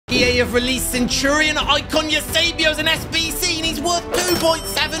have released Centurion Icon Eusebio SBC, and he's worth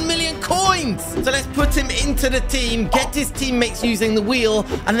 2.7 million coins. So let's put him into the team, get his teammates using the wheel,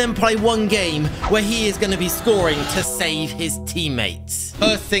 and then play one game where he is going to be scoring to save his teammates.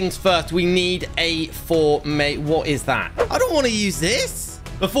 First things first, we need a formate. What is that? I don't want to use this.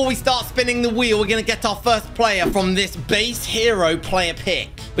 Before we start spinning the wheel, we're going to get our first player from this base hero player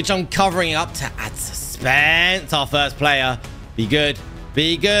pick, which I'm covering up to add suspense. Our first player. Be good.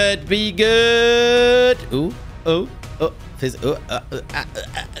 Be good. Be good. Ooh. Oh. Oh. Fizz. Ooh.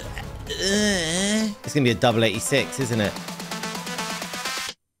 It's going to be a double 86, isn't it?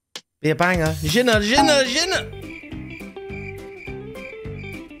 Be a banger. Jinner.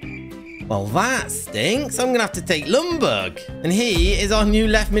 Well, that stinks. I'm going to have to take Lundberg. And he is our new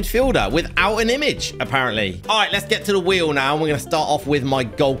left midfielder without an image, apparently. All right, let's get to the wheel now. We're going to start off with my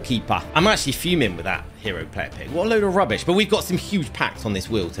goalkeeper. I'm actually fuming with that hero player pick. What a load of rubbish. But we've got some huge packs on this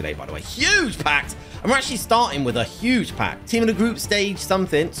wheel today, by the way. Huge packs. I'm actually starting with a huge pack. Team of the group stage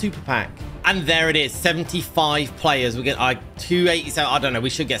something. Super pack. And there it is, 75 players. We're getting 287. I don't know.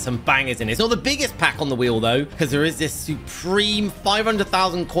 We should get some bangers in. It's not the biggest pack on the wheel, though, because there is this supreme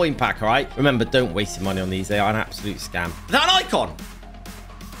 500,000 coin pack, all right? Remember, don't waste your money on these. They are an absolute scam. Is that an icon?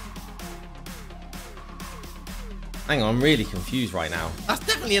 Hang on, I'm really confused right now. That's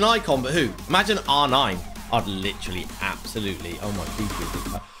definitely an icon, but who? Imagine R9. I'd literally, absolutely. Oh, my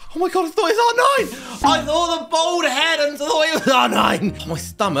God. Oh, my God, I thought it was R9. I thought the bald head and thought it was R9. My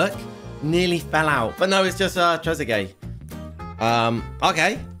stomach nearly fell out. But no, it's just Trezeguet.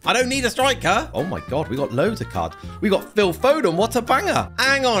 Okay. I don't need a striker. Oh my God, we got loads of cards. We got Phil Foden. What a banger.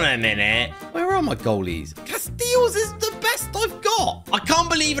 Hang on a minute. Where are my goalies? Casteels is the best I've got. I can't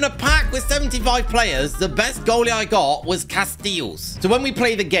believe in a pack with 75 players, the best goalie I got was Casteels. So when we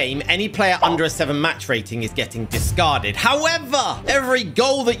play the game, any player under a 7 match rating is getting discarded. However, every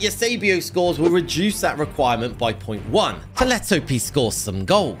goal that Eusebio scores will reduce that requirement by 0.1. So let's hope he scores some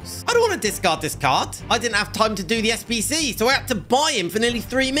goals. I don't want to discard this card. I didn't have time to do the SBC, so I had to buy him for nearly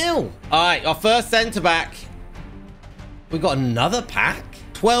 3 mil. All right, our first centre-back. We got another pack.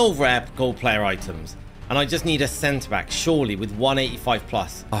 12 rare gold player items. And I just need a centre-back, surely, with 185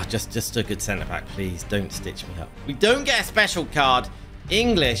 plus. Oh, just a good centre-back, please. Don't stitch me up. We don't get a special card.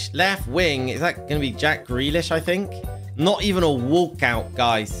 English, left wing. Is that going to be Jack Grealish, I think? Not even a walkout,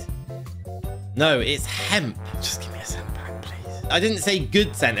 guys. No, it's Hemp. Just give me a centre-back, please. I didn't say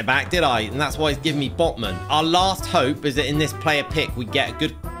good centre-back, did I? And that's why it's giving me Botman. Our last hope is that in this player pick, we get a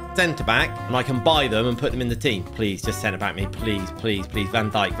good centre-back, and I can buy them and put them in the team. Please, just centre-back me. Please, please, please. Van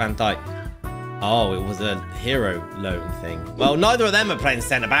Dijk. Oh, it was a hero loan thing. Well, neither of them are playing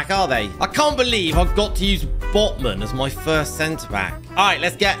centre-back, are they? I can't believe I've got to use Botman as my first centre-back. All right,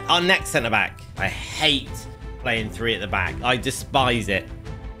 let's get our next centre-back. I hate playing 3 at the back. I despise it.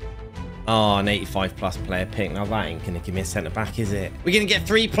 Oh, an 85 plus player pick. Now that ain't going to give me a centre-back, is it? We're going to get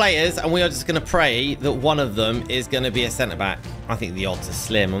 3 players, and we are just going to pray that one of them is going to be a centre-back. I think the odds are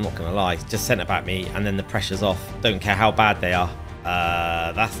slim. I'm not going to lie. Just centre-back me, and then the pressure's off. Don't care how bad they are.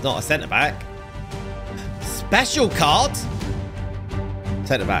 That's not a centre-back. Special card.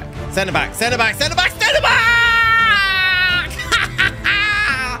 Centre-back.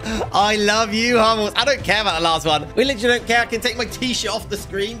 I love you, Hummels. I don't care about the last one. We literally don't care. I can take my t-shirt off the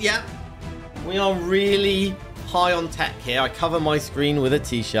screen. Yeah. We are really high on tech here. I cover my screen with a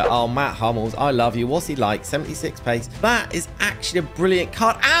t-shirt. Oh, Matt Hummels, I love you. What's he like? 76 pace. That is actually a brilliant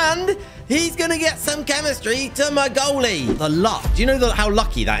card. And he's going to get some chemistry to my goalie. The luck. Do you know how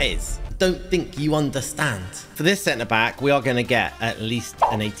lucky that is? Don't think you understand. For this centre-back, we are going to get at least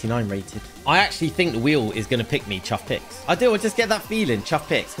an 89 rated. I actually think the wheel is going to pick me Chuff picks. I do. I just get that feeling. Chuff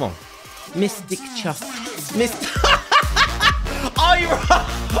picks. Come on. Mystic Chuff. I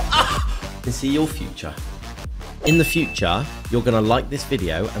can see your future. In the future, you're going to like this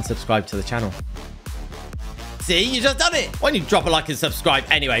video and subscribe to the channel. See, you just done it. Why don't you drop a like and subscribe?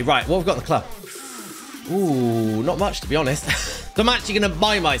 Anyway, right, what have we got in the club? Ooh, not much, to be honest. So I'm actually going to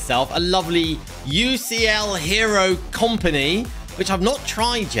buy myself a lovely UCL Hero Company, which I've not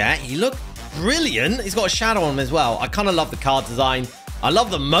tried yet. He looked brilliant. He's got a shadow on him as well. I kind of love the card design. I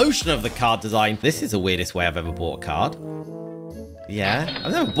love the motion of the card design. This is the weirdest way I've ever bought a card. Yeah,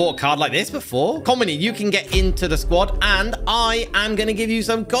 I've never bought a card like this before. Company, you can get into the squad, and I am going to give you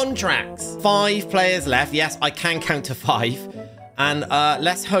some contracts. 5 players left. Yes, I can count to 5. And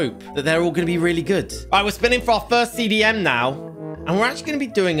let's hope that they're all going to be really good. All right, we're spinning for our first CDM now. And we're actually going to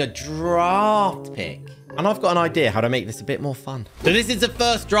be doing a draft pick. And I've got an idea how to make this a bit more fun. So this is the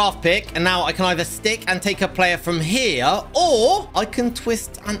first draft pick. And now I can either stick and take a player from here, or I can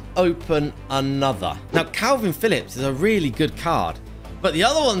twist and open another. Now, Calvin Phillips is a really good card. But the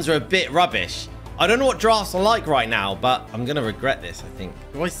other ones are a bit rubbish. I don't know what drafts are like right now, but I'm going to regret this, I think.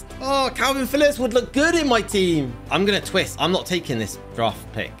 Oh, Calvin Phillips would look good in my team. I'm going to twist. I'm not taking this draft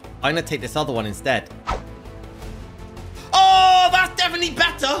pick. I'm going to take this other one instead. Oh, that's definitely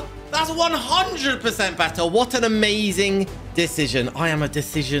better. That's 100% better. What an amazing decision. I am a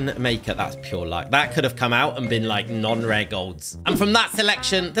decision maker. That's pure luck. That could have come out and been like non-rare golds. And from that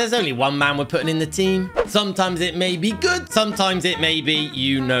selection, there's only one man we're putting in the team. Sometimes it may be good. Sometimes it may be,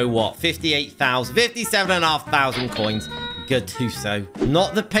 you know what, 57,500 coins. Good to so.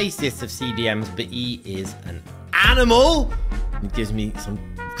 Not the paciest of CDMs, but he is an animal. He gives me some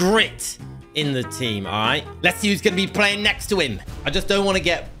grit in the team, all right? Let's see who's going to be playing next to him. I just don't want to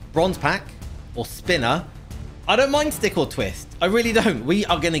get bronze pack or spinner. I don't mind stick or twist. I really don't. We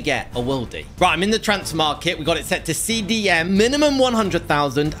are going to get a worldie. Right, I'm in the transfer market. We got it set to CDM, minimum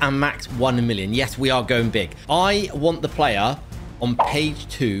 100,000 and max 1 million. Yes, we are going big. I want the player on page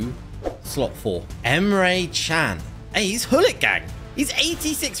 2, slot 4. Emre Can. Hey, he's Hullet Gang. He's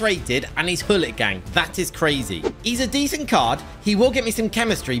 86 rated and he's Hullet Gang. That is crazy. He's a decent card. He will get me some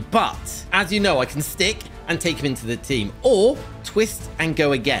chemistry, but as you know, I can stick and take him into the team or twist and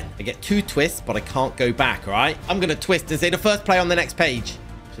go again. I get 2 twists, but I can't go back, all right? I'm going to twist and say the first player on the next page.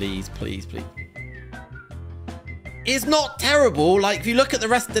 Please, please, please. It's not terrible. Like, if you look at the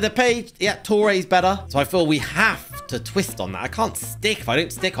rest of the page, yeah, Torre's better. So I feel we have to twist on that. I can't stick if I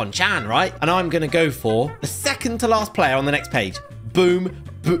don't stick on Chan, right? And I'm going to go for the second to last player on the next page. Boom,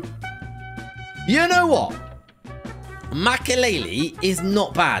 boom. You know what? Makelele is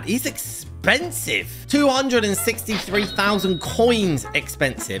not bad. He's expensive. 263,000 coins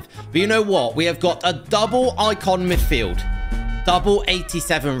expensive. But you know what? We have got a double icon midfield. Double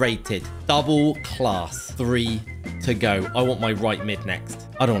 87 rated. Double class. 3 to go. I want my right mid next.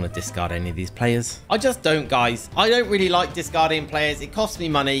 I don't want to discard any of these players. I just don't, guys. I don't really like discarding players. It costs me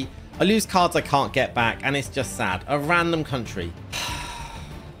money. I lose cards I can't get back, and it's just sad. A random country.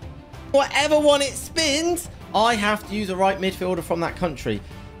 Whatever one it spins, I have to use a right midfielder from that country.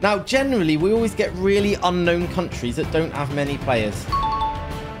 Now, generally, we always get really unknown countries that don't have many players.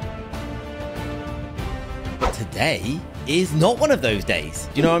 But today is not one of those days.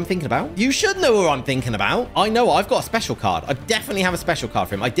 Do you know what I'm thinking about? You should know what I'm thinking about. I know I've got a special card. I definitely have a special card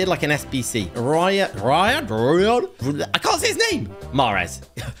for him. I did like an SBC. Ryan. I can't say his name. Mahrez.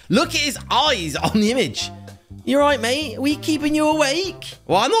 Look at his eyes on the image. You right, mate? Are we keeping you awake?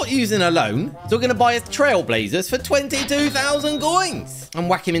 Well, I'm not using a loan. So we're going to buy his Trailblazers for 22,000 coins and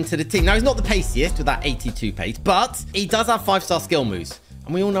whack him into the team. Now, he's not the paciest with that 82 pace, but he does have 5-star skill moves.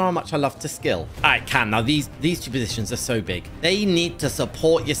 And we all know how much I love to skill. All right, Cam. Now, these 2 positions are so big. They need to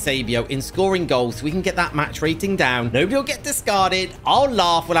support Eusebio in scoring goals so we can get that match rating down. Nobody will get discarded. I'll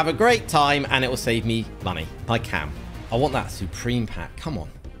laugh. We'll have a great time. And it will save me money. My Cam. I want that Supreme pack. Come on.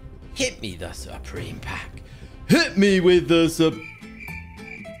 Hit me the Supreme pack. Hit me with the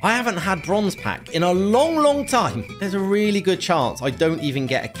I haven't had bronze pack in a long, long time. There's a really good chance I don't even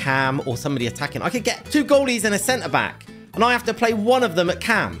get a Cam or somebody attacking. I could get 2 goalies and a centre back. And I have to play one of them at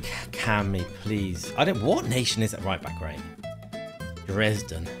Cam. Cam me, please. What nation is it? Right back, right.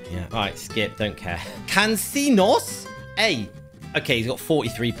 Dresden. Yeah. All right, skip. Don't care. Cancinos? Hey. Okay, he's got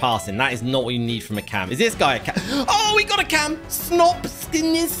 43 passing. That is not what you need from a Cam. Is this guy a Cam? Oh, we got a Cam.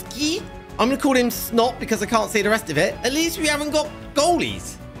 Snopskiniski. I'm going to call him Snot because I can't say the rest of it. At least we haven't got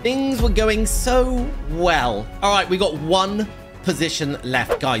goalies. Things were going so well. All right, we got 1 position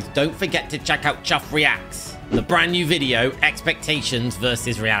left. Guys, don't forget to check out Chuff Reacts. The brand new video, expectations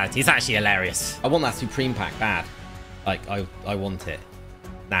versus reality. It's actually hilarious. I want that Supreme pack bad. Like, I want it.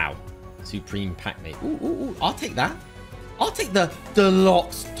 Now. Supreme pack me. Ooh, I'll take that. I'll take the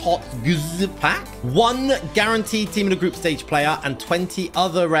Deluxe Tots pack. 1 guaranteed team in a group stage player and 20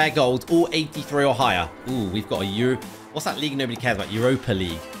 other rare golds, all 83 or higher. Ooh, we've got a Euro. What's that league nobody cares about? Europa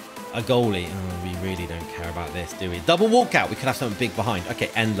League. A goalie. Oh, we really don't care about this, do we? Double walkout. We could have something big behind. Okay,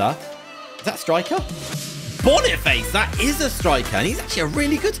 Endler. Is that striker? Boniface, that is a striker, and he's actually a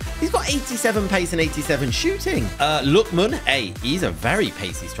really good... He's got 87 pace and 87 shooting. Lookman, hey, he's a very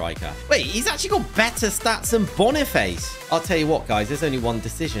pacey striker. Wait, he's actually got better stats than Boniface. I'll tell you what, guys, there's only one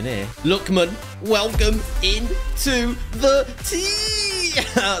decision here. Lookman, welcome into the team.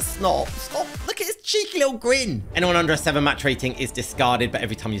 Snop. Look at his cheeky little grin. Anyone under a 7 match rating is discarded, but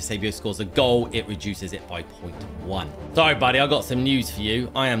every time Eusebio scores a goal, it reduces it by 0.1. Sorry, buddy, I got some news for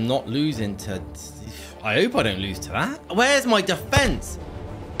you. I am not losing to... I hope I don't lose to that. Where's my defense?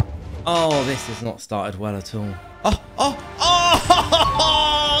 Oh, this has not started well at all. Oh!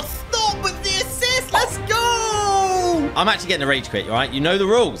 Stop with the assist. Let's go. I'm actually getting a rage quit, all right? You know the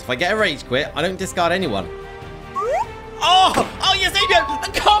rules. If I get a rage quit, I don't discard anyone. Oh, yes, Eusebio!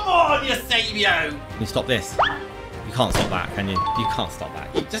 Come on, Eusebio! Can you stop this? You can't stop that, can you? You can't stop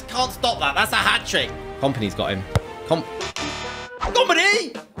that. You just can't stop that. That's a hat trick. Company's got him.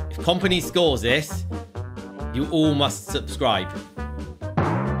 Company! If Company scores this, you all must subscribe.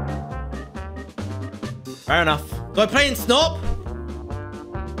 Fair enough. Do I play in Snop?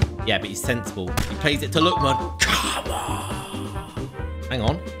 Yeah, but he's sensible. He plays it to Lookman. Come on. Hang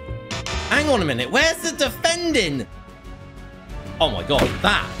on. Hang on a minute. Where's the defending? Oh my god,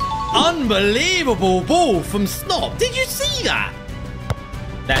 that unbelievable ball from Snop. Did you see that?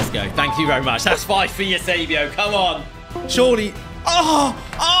 Let's go. Thank you very much. That's 5 for Eusebio. Come on. Surely. Oh,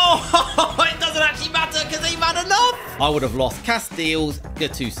 it doesn't actually matter because they've had enough. I would have lost Castiles,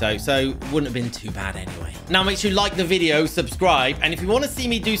 Gattuso, so wouldn't have been too bad anyway. Now make sure you like the video, subscribe, and if you want to see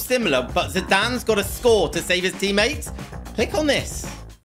me do similar, but Zidane's got to score to save his teammates, click on this.